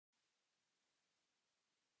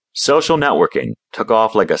Social networking took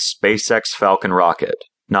off like a SpaceX Falcon rocket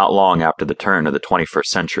not long after the turn of the 21st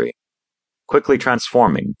century, quickly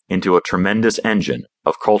transforming into a tremendous engine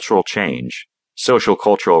of cultural change, social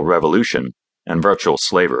cultural revolution, and virtual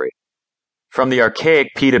slavery. From the archaic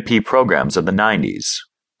P2P programs of the 90s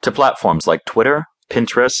to platforms like Twitter,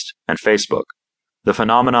 Pinterest, and Facebook, the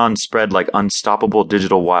phenomenon spread like unstoppable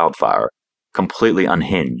digital wildfire, completely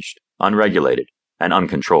unhinged, unregulated, and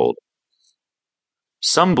uncontrolled.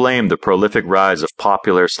 Some blame the prolific rise of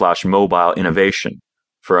popular/mobile innovation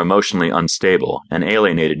for emotionally unstable and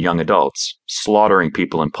alienated young adults slaughtering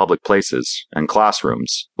people in public places and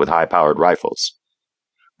classrooms with high-powered rifles.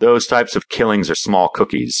 Those types of killings are small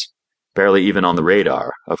cookies, barely even on the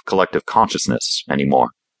radar of collective consciousness anymore.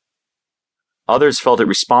 Others felt it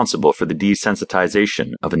responsible for the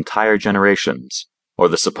desensitization of entire generations or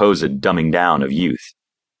the supposed dumbing down of youth.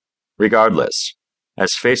 Regardless,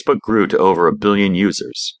 as Facebook grew to over 1 billion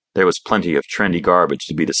users, there was plenty of trendy garbage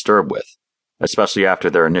to be disturbed with, especially after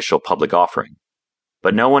their initial public offering.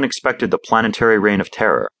 But no one expected the planetary reign of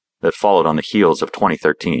terror that followed on the heels of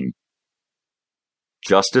 2013.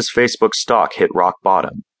 Just as Facebook's stock hit rock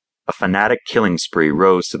bottom, a fanatic killing spree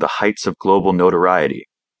rose to the heights of global notoriety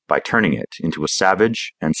by turning it into a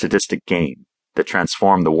savage and sadistic game that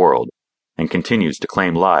transformed the world and continues to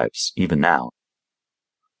claim lives even now.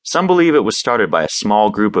 Some believe it was started by a small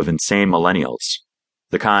group of insane millennials,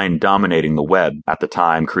 the kind dominating the web at the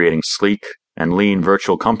time, creating sleek and lean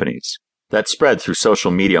virtual companies that spread through social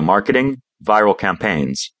media marketing, viral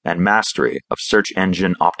campaigns, and mastery of search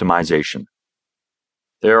engine optimization.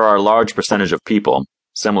 There are a large percentage of people,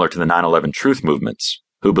 similar to the 9/11 truth movements,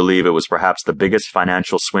 who believe it was perhaps the biggest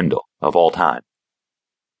financial swindle of all time.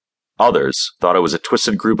 Others thought it was a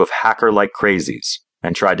twisted group of hacker-like crazies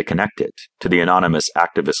and tried to connect it to the anonymous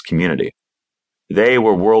activist community. They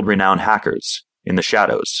were world-renowned hackers, in the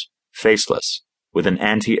shadows, faceless, with an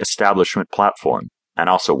anti-establishment platform, and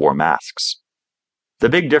also wore masks. The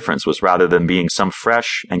big difference was rather than being some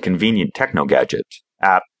fresh and convenient techno-gadget,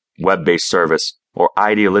 app, web-based service, or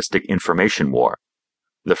idealistic information war,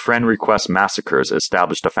 the friend request massacres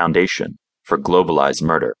established a foundation for globalized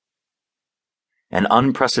murder. An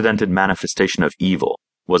unprecedented manifestation of evil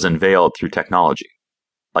was unveiled through technology,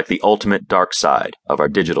 like the ultimate dark side of our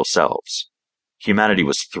digital selves. Humanity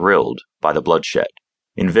was thrilled by the bloodshed,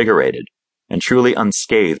 invigorated, and truly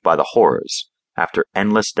unscathed by the horrors after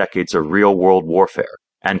endless decades of real-world warfare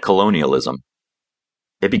and colonialism.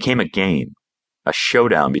 It became a game, a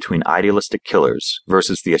showdown between idealistic killers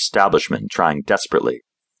versus the establishment trying desperately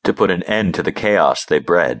to put an end to the chaos they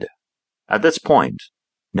bred. At this point,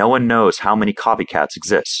 no one knows how many copycats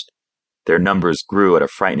exist. Their numbers grew at a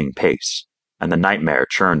frightening pace, and the nightmare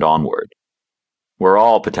churned onward. We're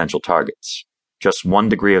all potential targets, just one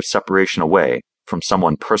degree of separation away from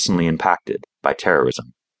someone personally impacted by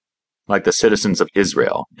terrorism, like the citizens of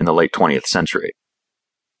Israel in the late 20th century.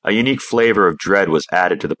 A unique flavor of dread was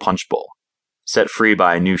added to the punch bowl, set free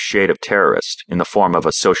by a new shade of terrorist in the form of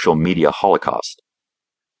a social media holocaust.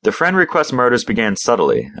 The friend request murders began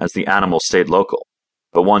subtly as the animals stayed local,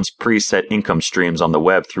 but once preset income streams on the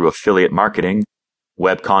web through affiliate marketing,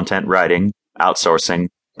 web content writing, outsourcing,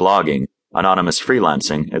 blogging, anonymous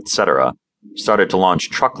freelancing, etc., started to launch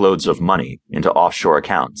truckloads of money into offshore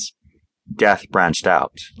accounts, death branched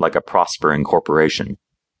out like a prospering corporation.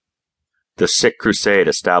 The sick crusade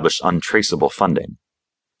established untraceable funding.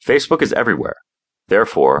 Facebook is everywhere.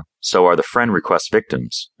 Therefore, so are the friend request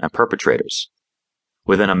victims and perpetrators.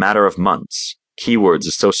 Within a matter of months, keywords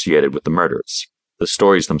associated with the murders, the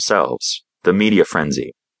stories themselves, the media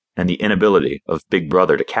frenzy, and the inability of Big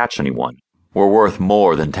Brother to catch anyone were worth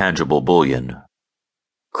more than tangible bullion.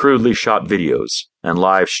 Crudely shot videos and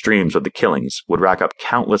live streams of the killings would rack up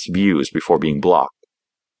countless views before being blocked.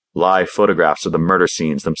 Live photographs of the murder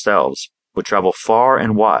scenes themselves would travel far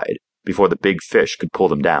and wide before the big fish could pull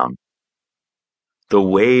them down. The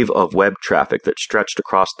wave of web traffic that stretched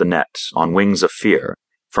across the net on wings of fear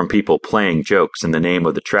from people playing jokes in the name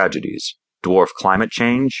of the tragedies dwarfed climate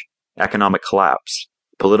change, economic collapse,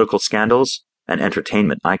 political scandals, and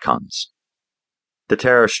entertainment icons. The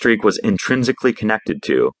terror streak was intrinsically connected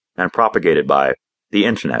to and propagated by the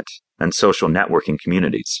internet and social networking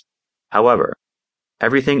communities. However,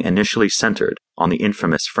 everything initially centered on the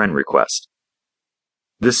infamous friend request.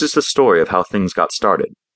 This is the story of how things got started,